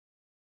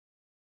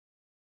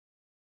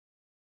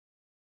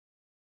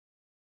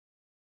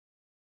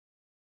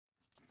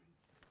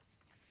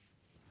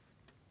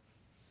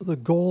The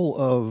goal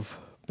of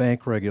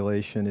bank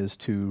regulation is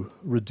to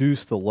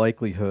reduce the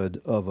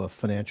likelihood of a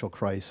financial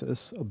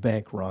crisis, a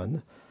bank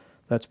run.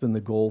 That's been the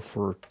goal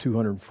for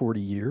 240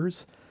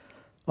 years.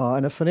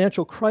 And a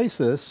financial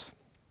crisis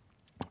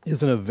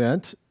is an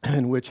event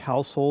in which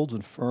households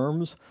and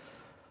firms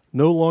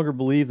no longer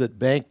believe that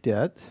bank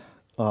debt,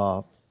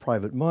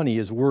 private money,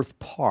 is worth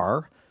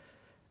par,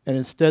 and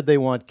instead they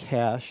want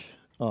cash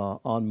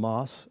en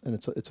masse, and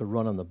it's a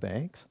run on the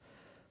banks.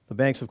 The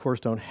banks, of course,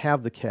 don't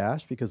have the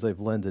cash because they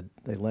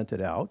lent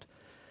it out.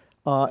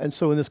 And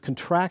so in this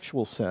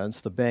contractual sense,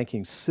 the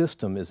banking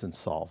system is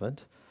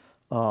insolvent,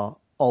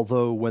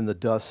 although when the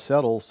dust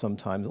settles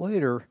sometime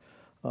later,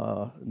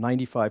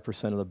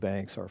 95% of the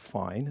banks are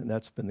fine, and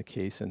that's been the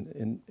case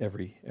in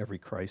every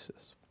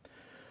crisis.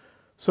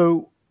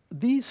 So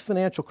these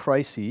financial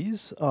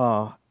crises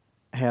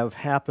have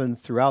happened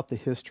throughout the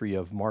history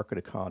of market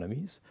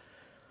economies.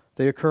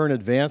 They occur in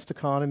advanced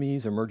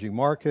economies, emerging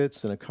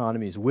markets, and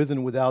economies with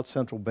and without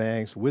central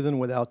banks, with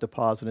and without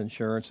deposit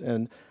insurance,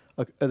 and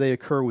they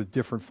occur with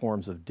different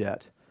forms of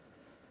debt.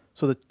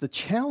 So the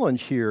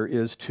challenge here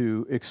is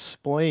to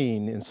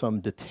explain in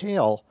some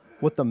detail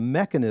what the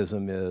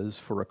mechanism is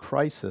for a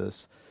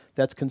crisis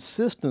that's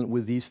consistent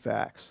with these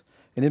facts,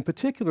 and in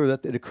particular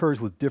that it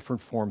occurs with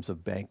different forms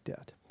of bank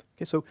debt.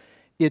 Okay, so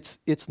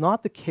it's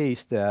not the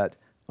case that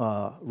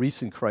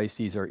recent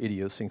crises are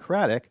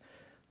idiosyncratic.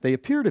 They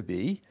appear to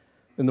be.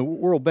 In the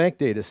World Bank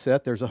data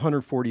set, there's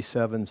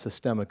 147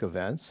 systemic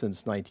events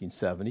since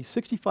 1970.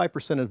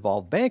 65%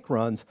 involved bank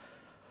runs.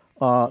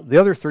 The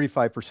other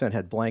 35%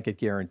 had blanket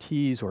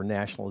guarantees or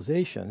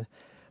nationalization.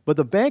 But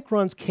the bank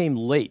runs came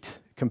late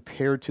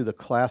compared to the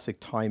classic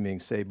timing,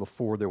 say,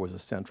 before there was a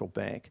central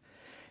bank.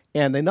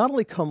 And they not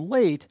only come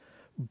late,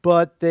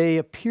 but they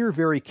appear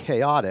very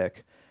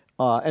chaotic.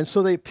 And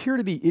so they appear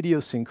to be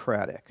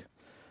idiosyncratic.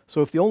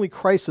 So if the only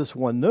crisis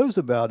one knows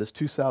about is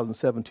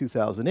 2007,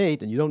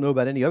 2008, and you don't know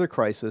about any other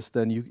crisis,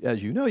 then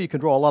as you know, you can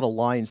draw a lot of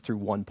lines through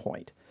one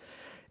point.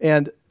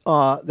 And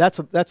that's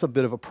a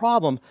bit of a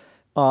problem.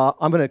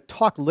 I'm going to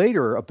talk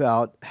later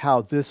about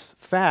how this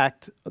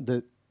fact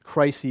that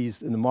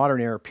crises in the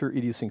modern era, pure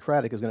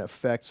idiosyncratic, is going to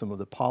affect some of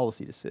the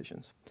policy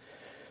decisions.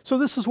 So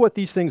this is what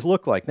these things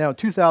look like. Now in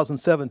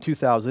 2007,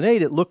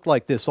 2008, it looked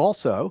like this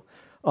also.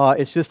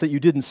 It's just that you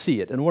didn't see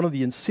it. And one of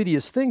the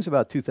insidious things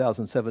about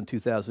 2007,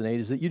 2008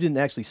 is that you didn't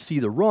actually see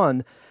the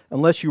run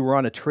unless you were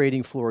on a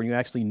trading floor and you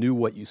actually knew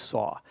what you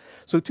saw.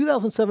 So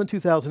 2007,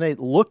 2008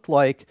 looked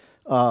like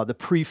the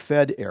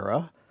pre-Fed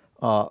era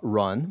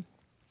run.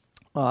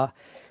 It's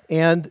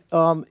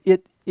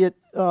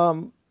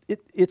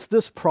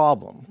this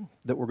problem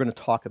that we're going to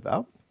talk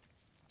about.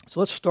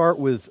 So let's start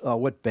with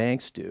what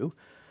banks do.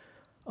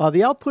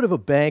 The output of a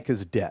bank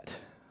is debt.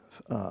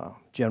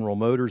 General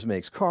Motors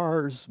makes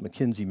cars,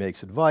 McKinsey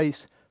makes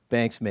advice,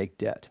 banks make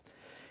debt.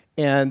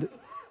 And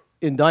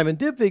in Diamond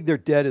Dybvig, their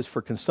debt is for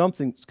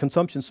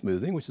consumption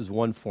smoothing, which is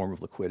one form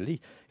of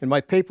liquidity. In my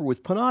paper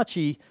with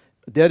Panacci,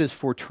 debt is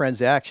for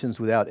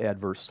transactions without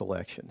adverse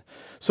selection.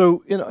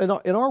 So in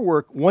our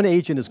work, one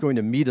agent is going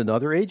to meet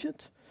another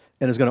agent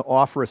and is going to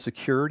offer a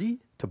security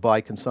to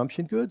buy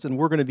consumption goods, and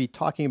we're going to be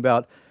talking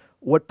about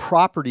what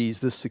properties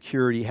this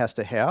security has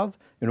to have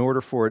in order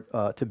for it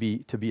to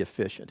be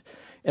efficient.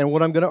 And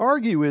what I'm going to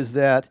argue is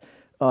that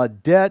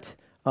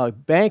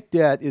bank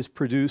debt is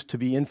produced to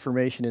be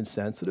information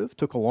insensitive.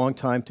 Took a long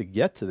time to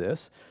get to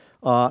this.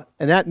 And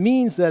that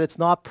means that it's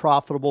not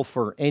profitable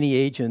for any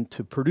agent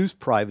to produce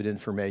private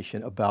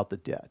information about the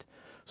debt.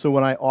 So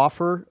when I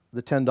offer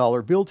the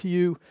 $10 bill to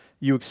you,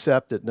 you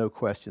accept it, no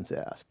questions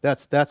asked.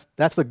 That's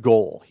the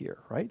goal here,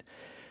 right?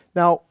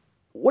 Now,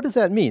 what does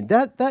that mean?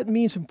 That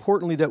means,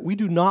 importantly, that we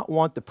do not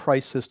want the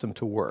price system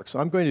to work. So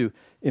I'm going to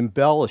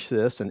embellish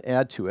this and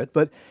add to it.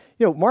 But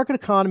market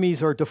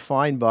economies are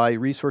defined by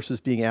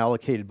resources being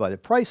allocated by the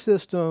price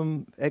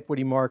system.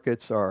 Equity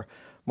markets are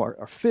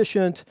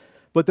efficient.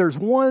 But there's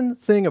one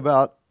thing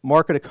about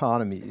market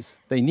economies.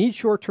 They need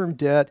short-term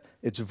debt.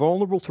 It's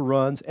vulnerable to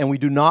runs. And we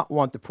do not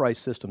want the price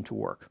system to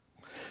work.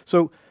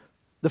 So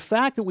the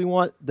fact that we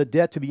want the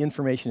debt to be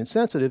information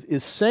insensitive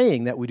is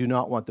saying that we do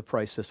not want the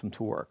price system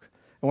to work.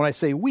 And when I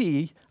say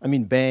we, I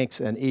mean banks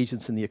and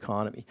agents in the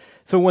economy.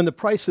 So when the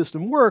price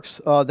system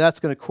works, that's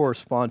going to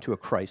correspond to a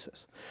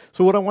crisis.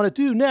 So what I want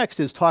to do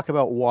next is talk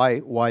about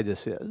why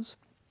this is.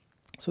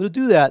 So to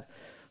do that,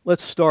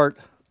 let's start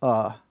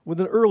with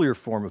an earlier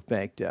form of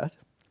bank debt.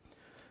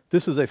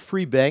 This is a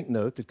free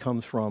banknote that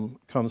comes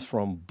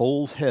from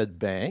Bull's Head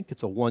Bank.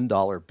 It's a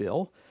 $1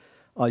 bill.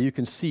 You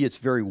can see it's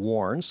very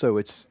worn, so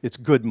it's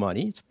good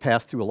money. It's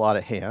passed through a lot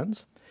of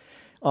hands.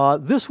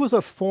 This was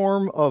a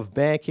form of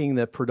banking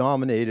that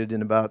predominated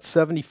in about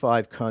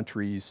 75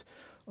 countries,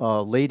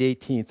 late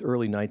 18th,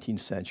 early 19th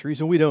centuries,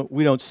 and we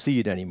don't see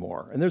it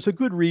anymore. And there's a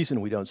good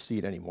reason we don't see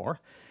it anymore.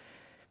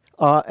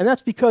 And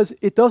that's because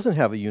it doesn't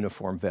have a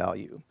uniform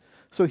value.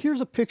 So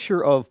here's a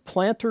picture of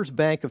Planters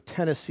Bank of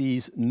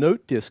Tennessee's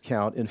note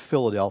discount in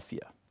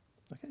Philadelphia.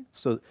 Okay?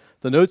 So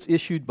the notes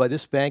issued by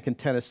this bank in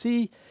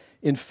Tennessee.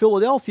 In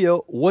Philadelphia,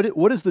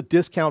 what is the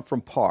discount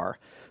from par?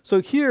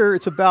 So here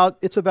it's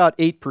about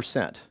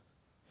 8%.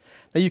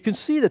 Now you can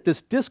see that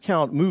this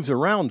discount moves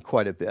around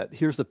quite a bit.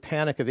 Here's the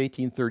panic of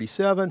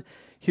 1837.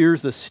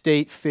 Here's the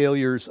state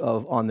failures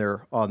on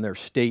their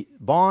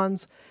state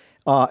bonds.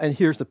 And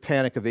here's the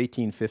panic of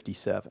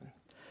 1857.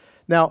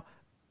 Now,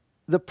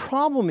 the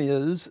problem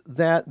is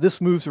that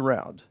this moves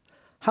around.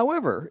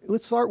 However,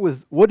 let's start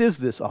with what is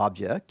this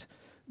object?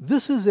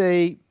 This is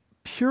a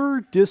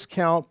pure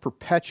discount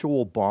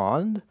perpetual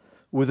bond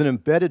with an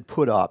embedded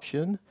put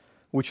option,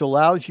 which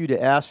allows you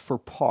to ask for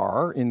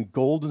par in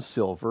gold and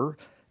silver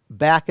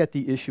back at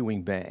the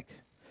issuing bank.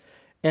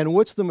 And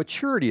what's the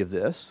maturity of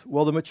this?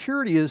 Well, the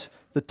maturity is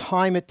the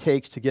time it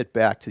takes to get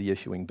back to the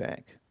issuing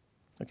bank.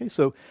 Okay,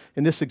 so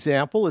in this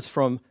example, it's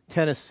from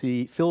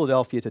Tennessee,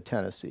 Philadelphia to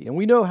Tennessee. And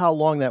we know how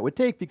long that would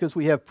take because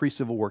we have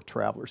pre-Civil War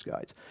traveler's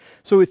guides.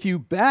 So if you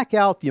back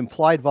out the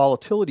implied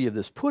volatility of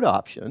this put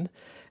option,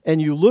 and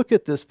you look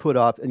at this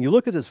and you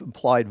look at this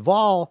implied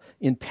vol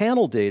in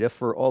panel data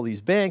for all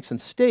these banks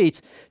and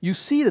states, you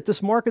see that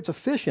this market's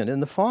efficient in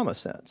the FAMA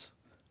sense.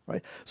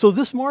 Right? So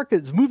this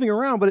market is moving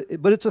around,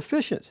 but it's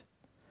efficient.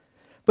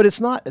 But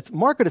it's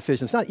market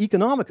efficiency, it's not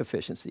economic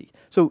efficiency.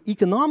 So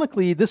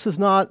economically, this is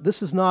not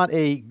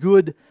a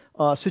good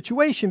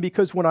situation,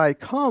 because when I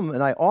come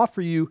and I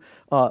offer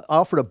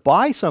to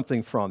buy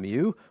something from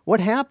you,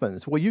 what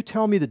happens? Well, you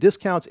tell me the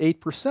discount's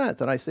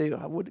 8%, and I say,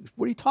 what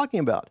are you talking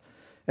about?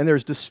 And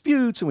there's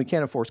disputes, and we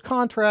can't enforce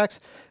contracts,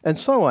 and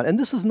so on. And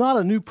this is not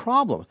a new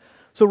problem.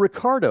 So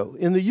Ricardo,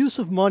 in the use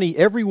of money,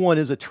 everyone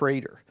is a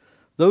trader.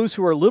 Those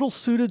who are little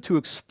suited to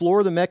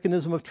explore the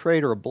mechanism of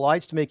trade are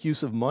obliged to make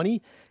use of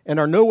money and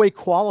are no way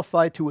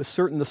qualified to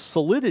ascertain the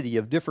solidity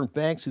of different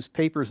banks whose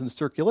papers in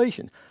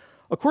circulation.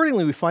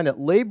 Accordingly, we find that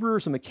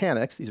laborers and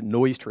mechanics, these are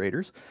noise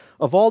traders,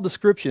 of all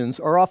descriptions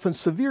are often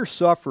severe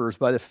sufferers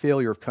by the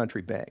failure of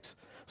country banks.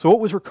 So what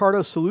was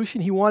Ricardo's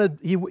solution? He wanted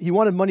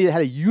money that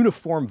had a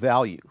uniform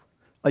value,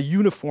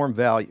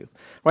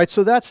 right?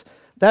 So that's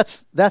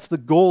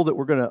the goal that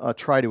we're going to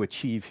try to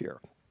achieve here.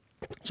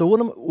 So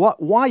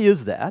why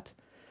is that?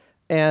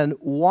 And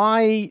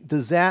why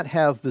does that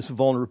have this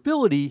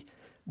vulnerability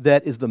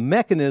that is the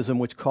mechanism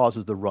which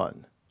causes the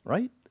run,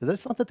 right?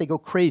 It's not that they go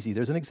crazy.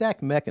 There's an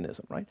exact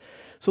mechanism, right?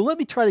 So let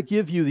me try to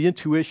give you the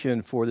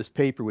intuition for this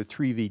paper with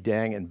 3V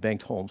Dang and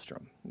Bengt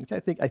Holmstrom.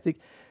 Okay, I think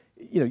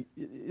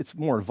it's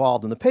more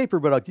involved in the paper,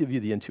 but I'll give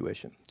you the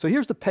intuition. So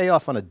here's the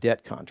payoff on a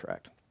debt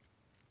contract.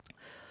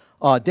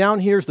 Down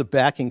here's the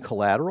backing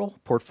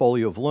collateral,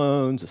 portfolio of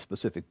loans, a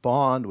specific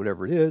bond,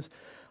 whatever it is.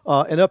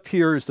 And up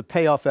here is the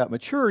payoff at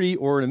maturity,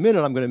 or in a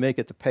minute I'm going to make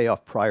it the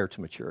payoff prior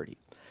to maturity.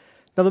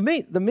 Now the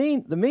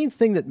main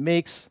thing that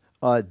makes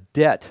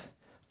debt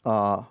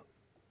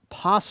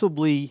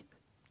possibly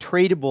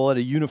tradable at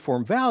a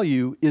uniform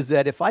value is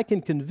that if I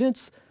can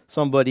convince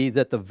somebody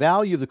that the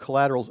value of the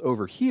collateral is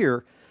over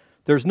here,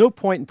 there's no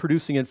point in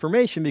producing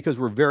information because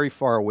we're very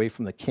far away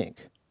from the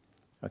kink.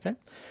 Okay?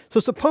 So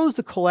suppose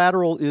the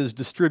collateral is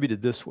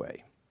distributed this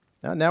way.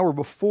 Now we're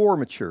before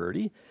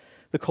maturity.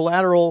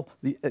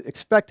 The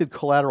expected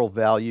collateral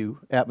value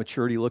at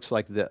maturity looks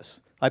like this.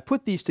 I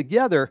put these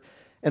together,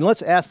 and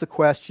let's ask the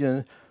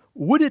question,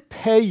 would it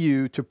pay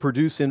you to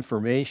produce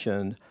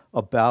information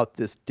about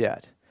this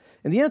debt?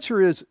 And the answer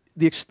is,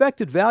 the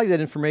expected value of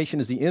that information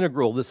is the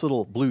integral of this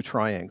little blue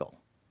triangle.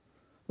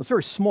 It's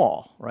very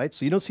small, right?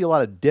 So you don't see a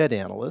lot of debt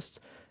analysts.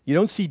 You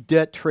don't see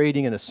debt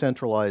trading in a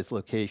centralized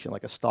location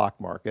like a stock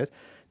market.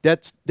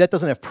 Debt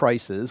doesn't have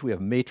prices. We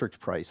have matrix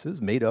prices,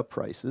 made-up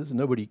prices.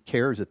 Nobody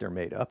cares that they're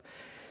made up.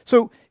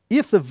 So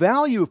if the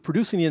value of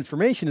producing the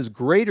information is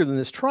greater than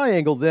this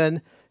triangle,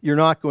 then you're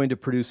not going to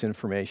produce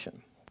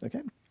information.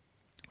 Okay?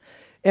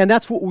 And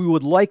that's what we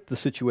would like the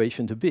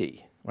situation to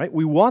be. Right?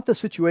 We want the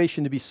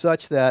situation to be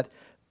such that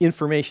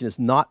information is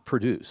not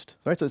produced.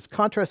 Right? So let's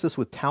contrast this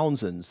with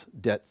Townsend's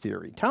debt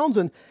theory.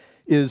 Townsend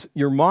is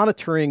you're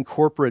monitoring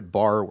corporate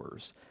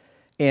borrowers.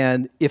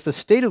 And if the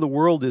state of the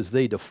world is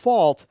they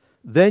default,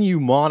 then you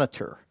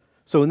monitor.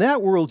 So in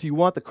that world, you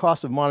want the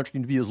cost of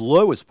monitoring to be as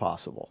low as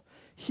possible.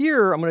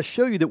 Here, I'm going to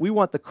show you that we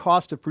want the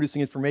cost of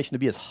producing information to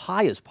be as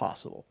high as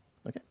possible.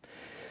 Okay?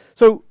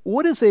 So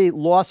what is a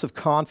loss of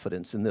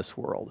confidence in this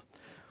world?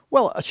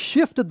 Well, a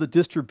shift of the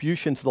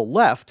distribution to the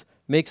left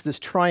makes this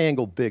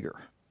triangle bigger.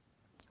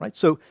 Right?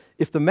 So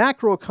if the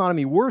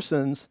macroeconomy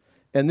worsens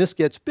and this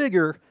gets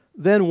bigger,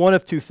 then one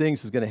of two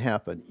things is going to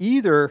happen.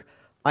 Either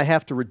I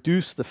have to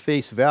reduce the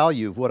face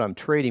value of what I'm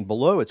trading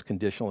below its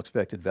conditional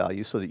expected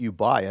value so that you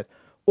buy it,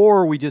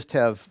 or we just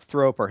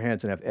throw up our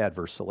hands and have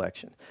adverse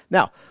selection.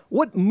 Now,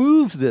 what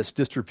moves this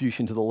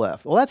distribution to the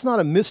left? Well, that's not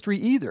a mystery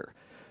either.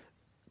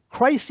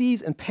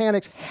 Crises and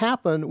panics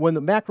happen when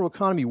the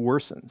macroeconomy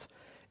worsens.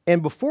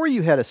 And before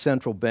you had a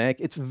central bank,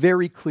 it's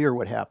very clear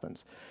what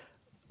happens.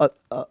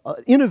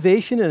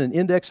 Innovation in an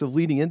index of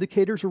leading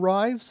indicators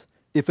arrives.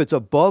 If it's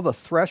above a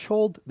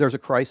threshold, there's a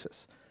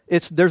crisis.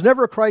 There's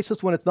never a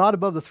crisis when it's not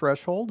above the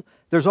threshold.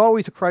 There's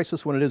always a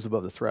crisis when it is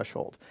above the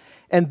threshold.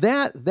 And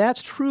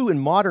that's true in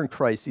modern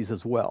crises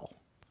as well.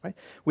 Right?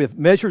 We have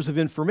measures of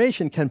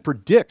information can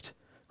predict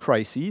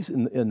crises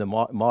in the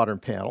modern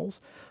panels.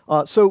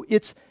 So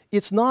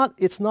it's not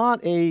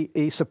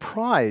a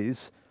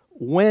surprise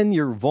when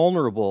you're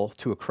vulnerable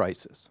to a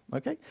crisis,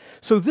 okay?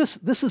 So this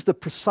is the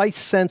precise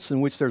sense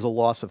in which there's a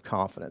loss of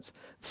confidence.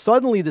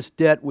 Suddenly this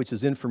debt, which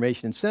is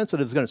information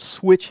insensitive, is going to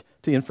switch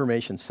to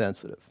information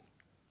sensitive.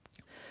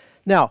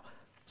 Now,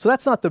 so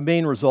that's not the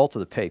main result of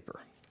the paper.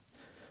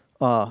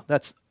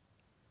 That's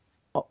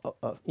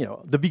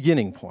the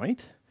beginning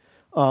point.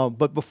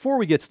 But before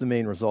we get to the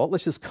main result,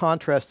 let's just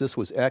contrast this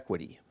with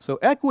equity. So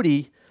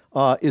equity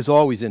is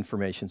always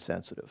information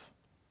sensitive,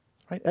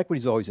 right? Equity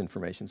is always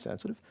information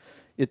sensitive.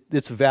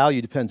 Its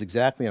value depends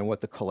exactly on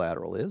what the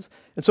collateral is.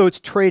 And so it's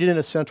traded in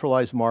a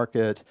centralized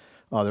market.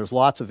 There's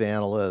lots of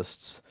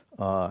analysts,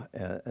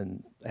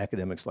 and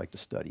academics like to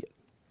study it.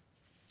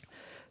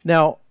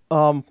 Now,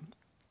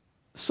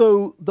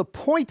 so the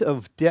point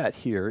of debt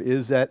here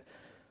is that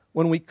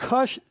when we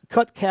cut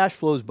cash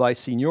flows by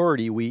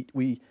seniority,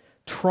 we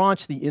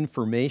tranche the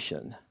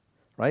information,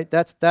 right?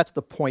 That's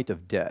the point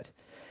of debt.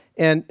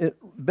 And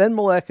Ben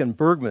Malek and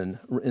Bergman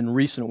in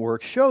recent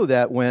work show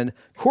that when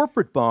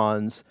corporate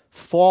bonds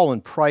fall in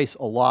price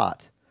a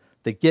lot,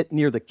 they get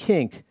near the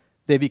kink,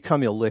 they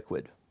become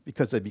illiquid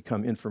because they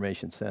become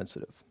information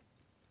sensitive.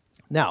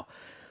 Now,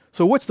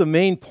 so what's the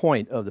main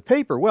point of the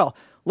paper? Well,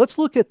 let's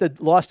look at the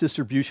loss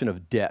distribution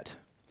of debt.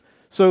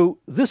 So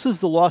this is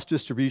the loss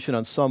distribution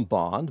on some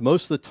bond.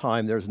 Most of the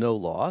time there's no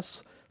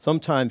loss.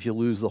 Sometimes you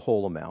lose the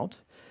whole amount.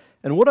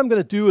 And what I'm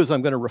going to do is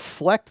I'm going to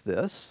reflect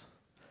this,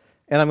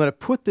 and I'm going to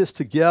put this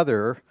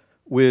together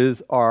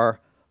with our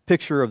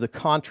picture of the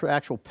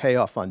contractual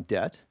payoff on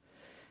debt.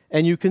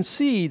 And you can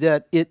see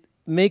that it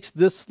makes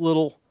this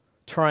little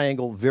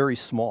triangle very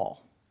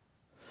small.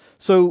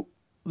 So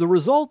the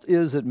result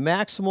is that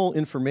maximal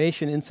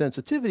information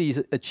insensitivity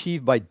is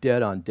achieved by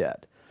debt on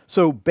debt.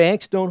 So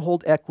banks don't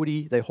hold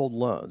equity, they hold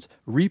loans.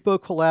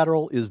 Repo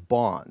collateral is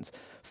bonds.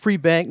 Free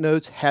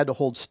banknotes had to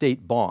hold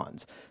state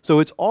bonds. So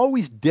it's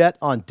always debt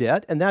on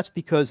debt, and that's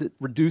because it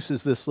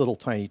reduces this little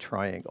tiny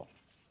triangle.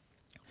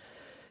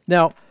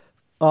 Now,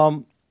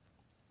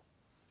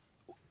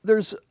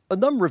 there's a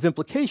number of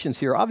implications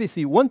here.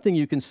 Obviously, one thing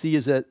you can see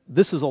is that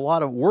this is a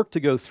lot of work to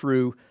go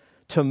through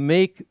to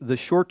make the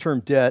short-term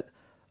debt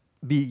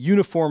be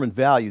uniform in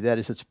value. That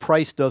is, its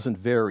price doesn't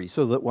vary,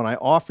 so that when I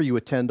offer you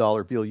a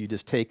 $10 bill, you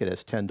just take it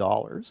as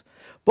 $10.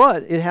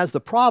 But it has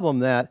the problem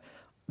that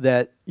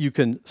you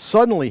can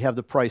suddenly have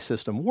the price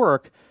system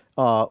work,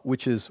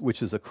 which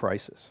is a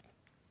crisis.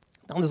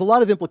 Now, there's a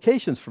lot of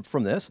implications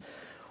from this.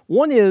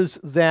 One is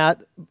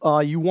that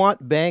you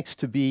want banks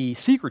to be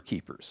secret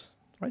keepers,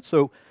 right?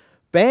 So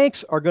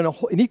banks are going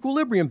to, in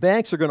equilibrium,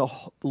 banks are going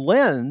to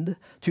lend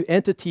to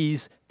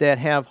entities that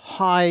have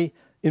high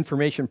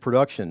information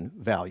production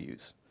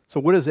values. So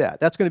what is that?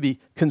 That's going to be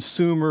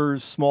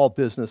consumers, small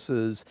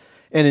businesses,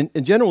 and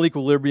in general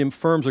equilibrium,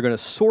 firms are going to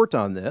sort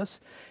on this.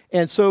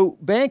 And so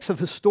banks have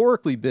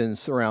historically been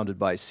surrounded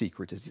by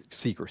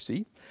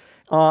secrecy,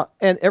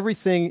 and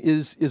everything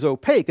is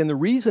opaque. And the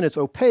reason it's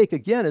opaque,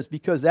 again, is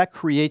because that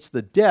creates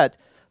the debt,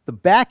 the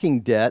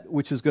backing debt,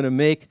 which is going to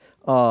make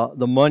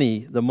the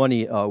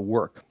money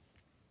work.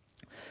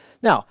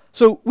 Now,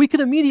 so we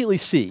can immediately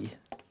see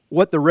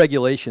what the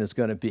regulation is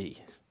going to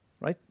be,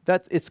 right?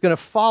 It's going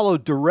to follow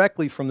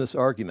directly from this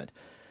argument.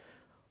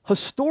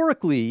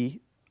 Historically,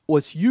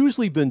 what's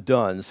usually been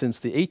done since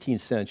the 18th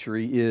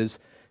century is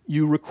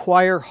you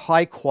require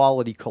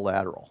high-quality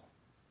collateral.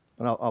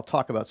 And I'll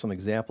talk about some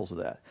examples of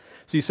that.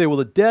 So you say, well,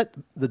 the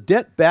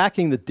debt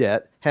backing the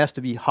debt has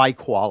to be high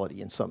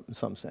quality in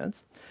some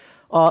sense.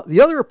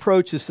 The other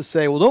approach is to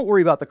say, well, don't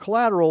worry about the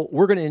collateral.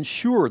 We're going to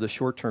insure the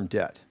short-term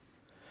debt.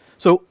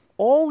 So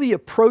all the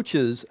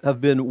approaches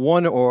have been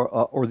one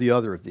or the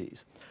other of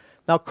these.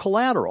 Now,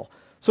 collateral.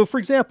 So, for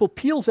example,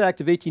 Peel's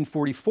Act of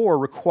 1844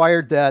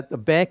 required that the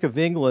Bank of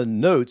England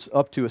notes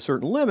up to a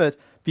certain limit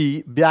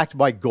be backed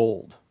by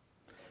gold.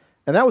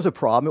 And that was a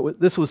problem.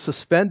 This was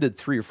suspended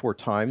 3 or 4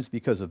 times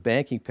because of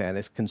banking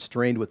panics,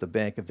 constrained what the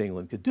Bank of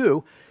England could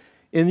do.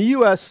 In the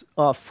US,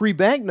 free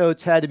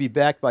banknotes had to be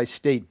backed by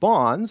state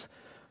bonds,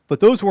 but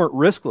those weren't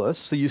riskless,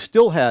 so you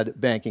still had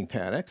banking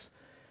panics.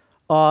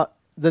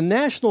 The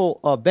national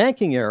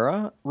banking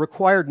era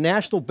required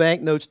national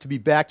banknotes to be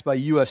backed by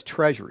US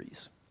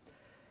treasuries.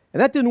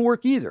 And that didn't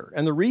work either.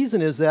 And the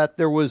reason is that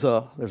there's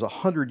a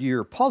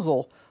 100-year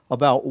puzzle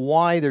about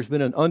why there's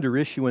been an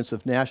underissuance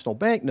of national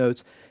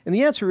banknotes. And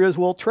the answer is,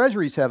 well,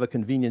 treasuries have a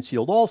convenience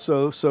yield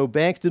also, so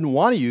banks didn't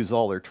want to use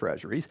all their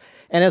treasuries.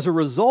 And as a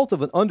result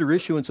of an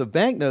underissuance of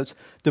banknotes,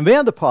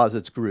 demand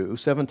deposits grew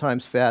 7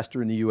 times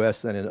faster in the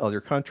US than in other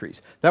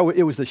countries.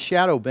 It was the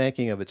shadow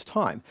banking of its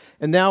time.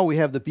 And now we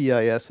have the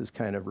BIS is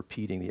kind of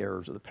repeating the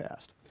errors of the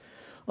past.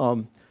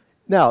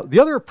 Now, the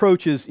other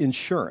approach is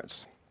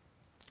insurance.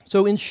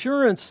 So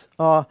insurance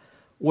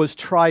was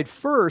tried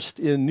first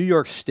in New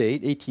York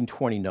State,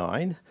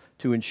 1829,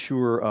 to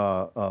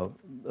insure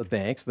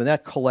banks, but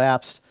that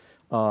collapsed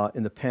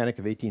in the Panic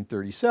of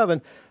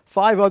 1837.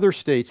 5 other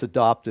states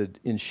adopted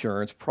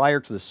insurance prior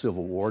to the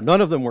Civil War.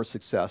 None of them were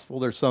successful.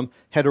 There's some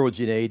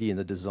heterogeneity in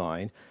the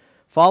design.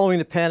 Following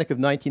the panic of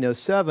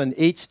 1907,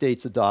 8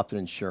 states adopted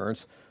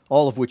insurance,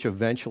 all of which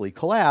eventually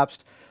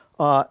collapsed.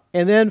 And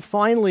then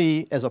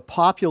finally, as a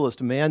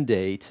populist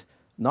mandate,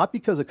 not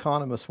because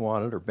economists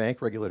wanted it or bank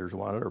regulators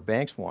wanted it or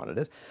banks wanted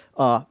it,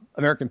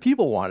 American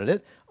people wanted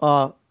it,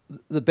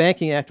 the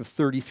Banking Act of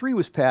 '33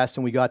 was passed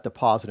and we got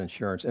deposit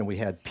insurance and we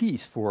had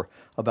peace for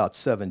about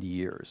 70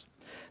 years.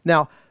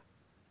 Now,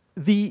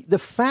 the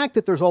fact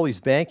that there's all these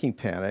banking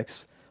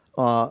panics,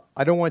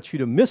 I don't want you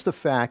to miss the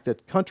fact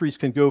that countries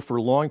can go for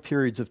long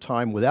periods of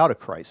time without a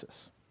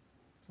crisis,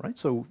 right?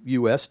 So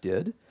US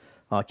did,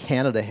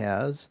 Canada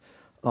has.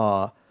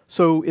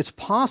 So it's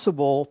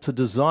possible to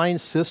design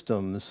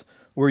systems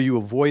where you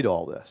avoid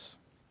all this,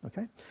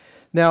 okay?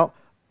 Now,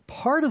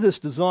 part of this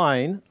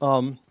design,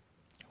 well,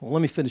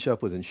 let me finish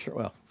up with insurance.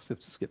 Well,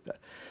 let's skip that.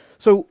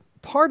 So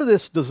part of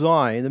this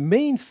design, the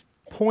main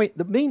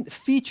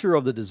feature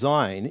of the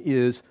design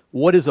is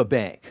what is a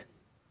bank,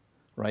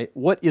 right?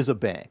 What is a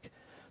bank?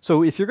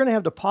 So if you're going to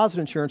have deposit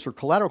insurance or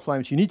collateral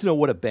claims, you need to know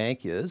what a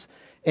bank is,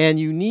 and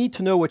you need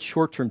to know what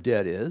short-term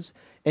debt is,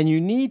 and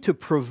you need to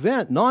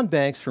prevent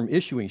non-banks from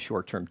issuing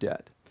short-term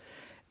debt.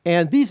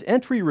 And these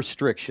entry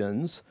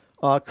restrictions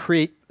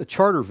create a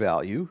charter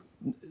value,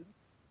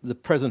 the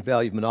present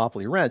value of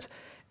monopoly rents.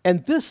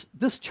 And this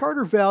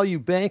charter value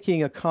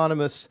banking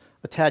economists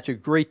attach a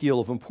great deal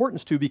of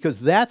importance to because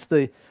that's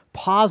the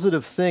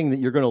positive thing that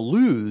you're going to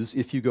lose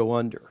if you go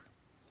under,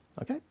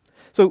 okay?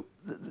 So,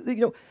 you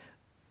know,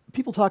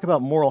 people talk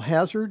about moral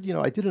hazard. You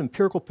know, I did an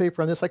empirical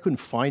paper on this. I couldn't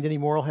find any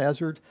moral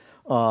hazard.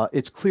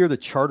 It's clear that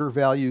charter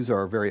values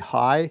are very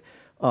high.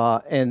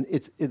 And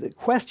the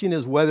question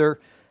is whether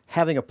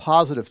having a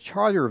positive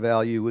charter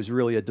value is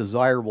really a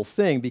desirable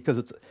thing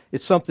because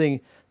it's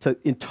something to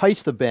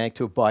entice the bank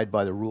to abide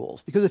by the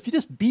rules. Because if you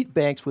just beat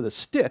banks with a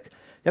stick,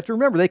 you have to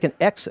remember they can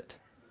exit.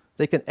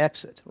 They can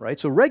exit, right?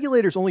 So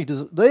regulators only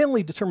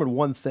determine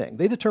one thing.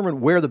 They determine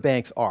where the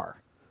banks are,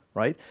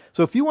 right?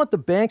 So if you want the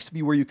banks to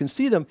be where you can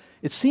see them,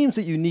 it seems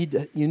that you need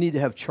to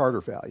have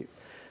charter value.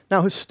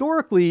 Now,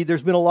 historically,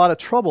 there's been a lot of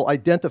trouble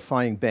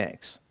identifying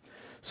banks.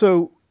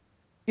 So,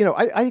 you know,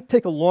 I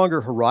take a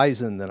longer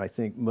horizon than I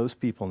think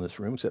most people in this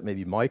room, except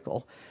maybe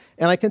Michael,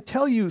 and I can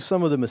tell you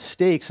some of the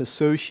mistakes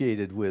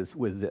associated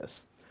with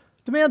this.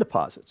 Demand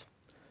deposits.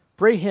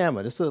 Bray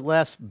Hammond, this is the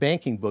last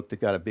banking book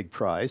that got a big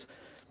prize.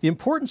 The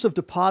importance of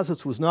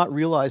deposits was not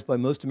realized by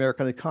most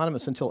American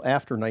economists until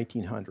after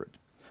 1900.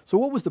 So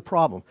what was the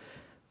problem?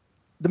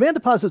 Demand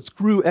deposits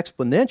grew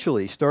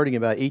exponentially starting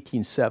about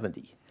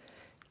 1870.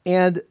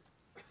 And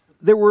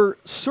there were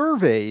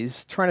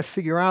surveys trying to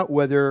figure out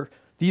whether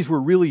these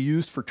were really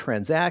used for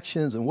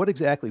transactions and what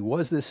exactly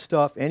was this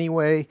stuff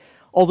anyway.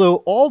 Although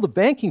all the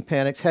banking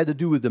panics had to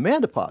do with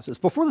demand deposits.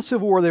 Before the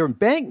Civil War, they were in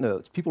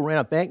banknotes. People ran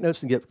out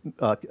banknotes and get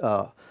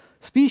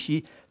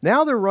specie.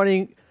 Now they're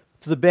running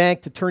to the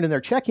bank to turn in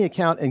their checking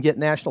account and get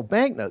national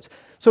banknotes.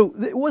 So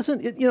it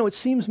wasn't, you know, it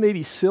seems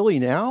maybe silly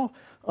now,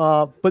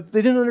 but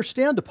they didn't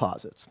understand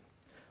deposits.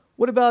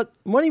 What about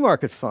money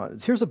market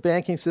funds? Here's a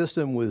banking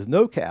system with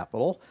no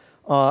capital,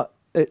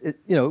 you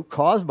know,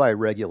 caused by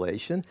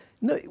regulation.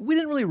 No, we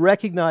didn't really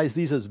recognize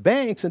these as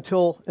banks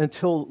until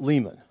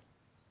Lehman.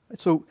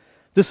 So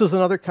this is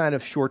another kind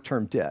of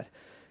short-term debt.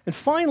 And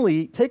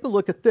finally, take a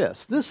look at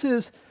this. This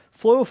is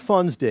flow of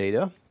funds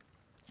data.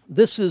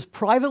 This is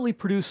privately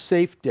produced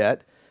safe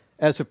debt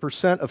as a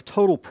percent of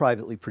total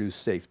privately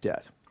produced safe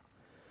debt.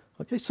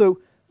 Okay, so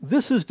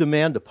this is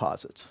demand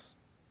deposits,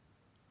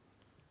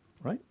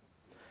 right?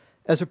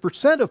 As a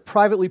percent of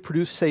privately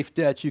produced safe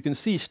debts, you can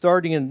see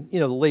starting in, you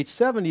know, the late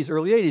 70s,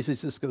 early 80s, it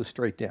just goes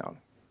straight down.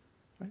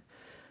 Right?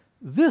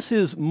 This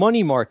is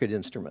money market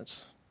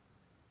instruments,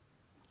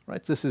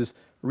 right? This is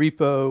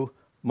repo,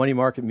 money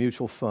market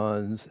mutual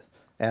funds,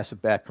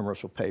 asset-backed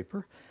commercial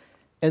paper.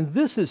 And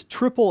this is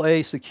AAA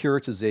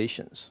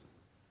securitizations.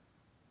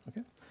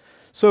 Okay?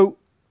 So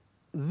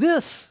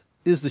this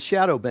is the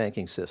shadow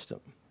banking system.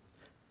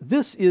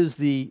 This is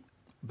the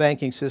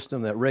banking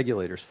system that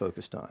regulators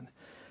focused on.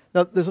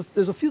 Now, there's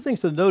a few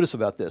things to notice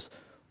about this.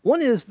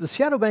 One is the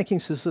shadow banking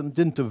system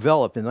didn't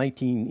develop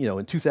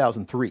in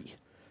 2003.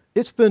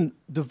 It's been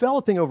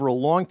developing over a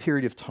long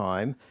period of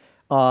time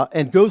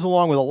and goes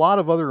along with a lot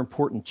of other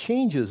important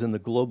changes in the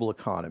global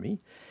economy.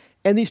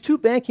 And these two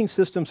banking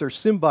systems are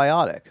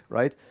symbiotic,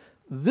 right?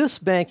 This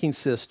banking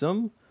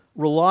system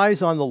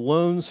relies on the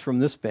loans from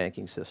this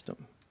banking system.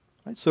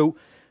 Right? So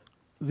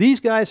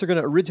these guys are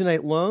going to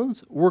originate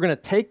loans. We're going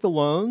to take the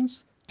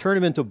loans, turn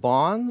them into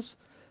bonds.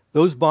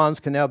 Those bonds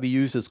can now be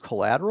used as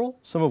collateral,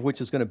 some of which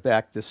is going to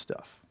back this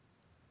stuff.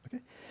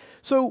 Okay?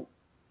 So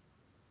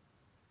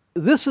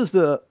this is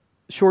the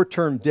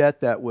short-term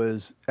debt that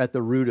was at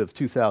the root of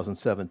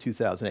 2007,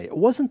 2008. It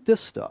wasn't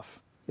this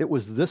stuff. It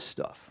was this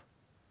stuff.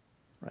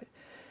 Right?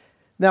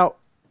 Now,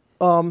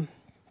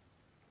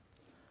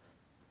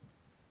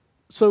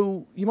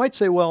 so you might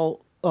say,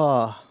 well,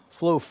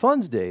 flow of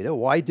funds data,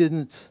 why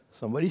didn't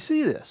somebody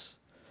see this?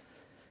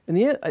 And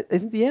I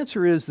think the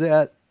answer is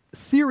that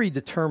theory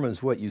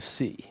determines what you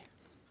see.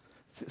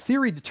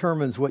 Theory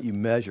determines what you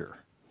measure.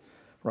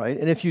 right?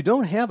 And if you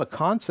don't have a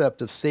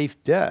concept of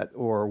safe debt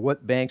or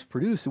what banks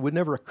produce, it would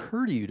never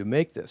occur to you to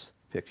make this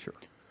picture.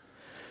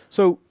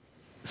 So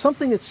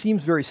something that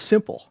seems very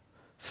simple,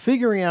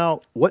 figuring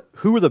out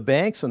who are the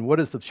banks and what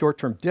is the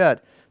short-term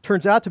debt,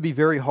 turns out to be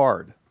very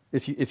hard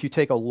if you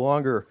take a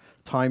longer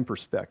time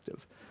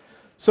perspective.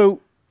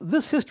 So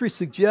this history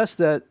suggests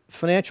that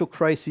financial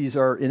crises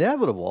are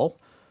inevitable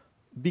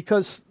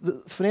because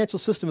the financial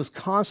system is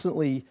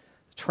constantly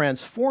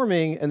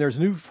transforming and there's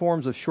new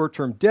forms of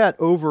short-term debt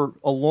over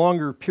a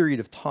longer period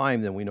of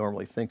time than we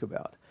normally think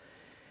about.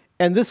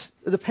 And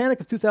the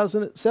panic of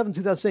 2007,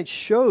 2008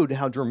 showed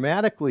how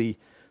dramatically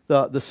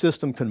the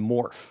system can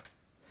morph.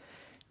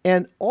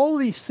 And all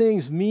of these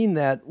things mean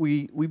that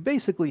we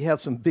basically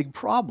have some big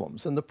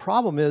problems. And the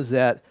problem is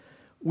that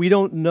we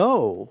don't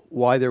know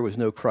why there was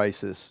no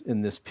crisis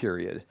in this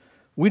period.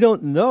 We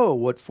don't know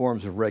what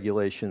forms of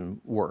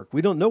regulation work.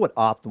 We don't know what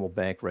optimal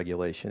bank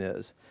regulation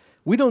is.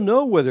 We don't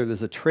know whether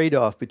there's a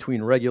trade-off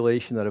between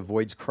regulation that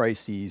avoids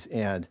crises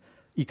and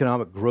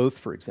economic growth,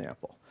 for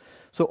example.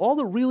 So all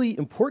the really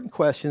important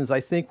questions, I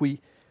think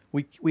we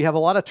have a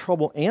lot of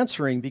trouble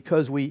answering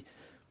because we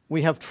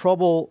have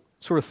trouble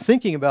sort of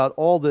thinking about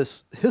all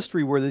this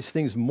history where these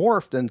things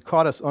morphed and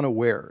caught us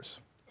unawares.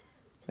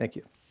 Thank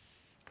you.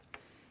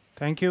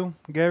 Thank you,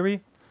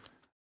 Gary.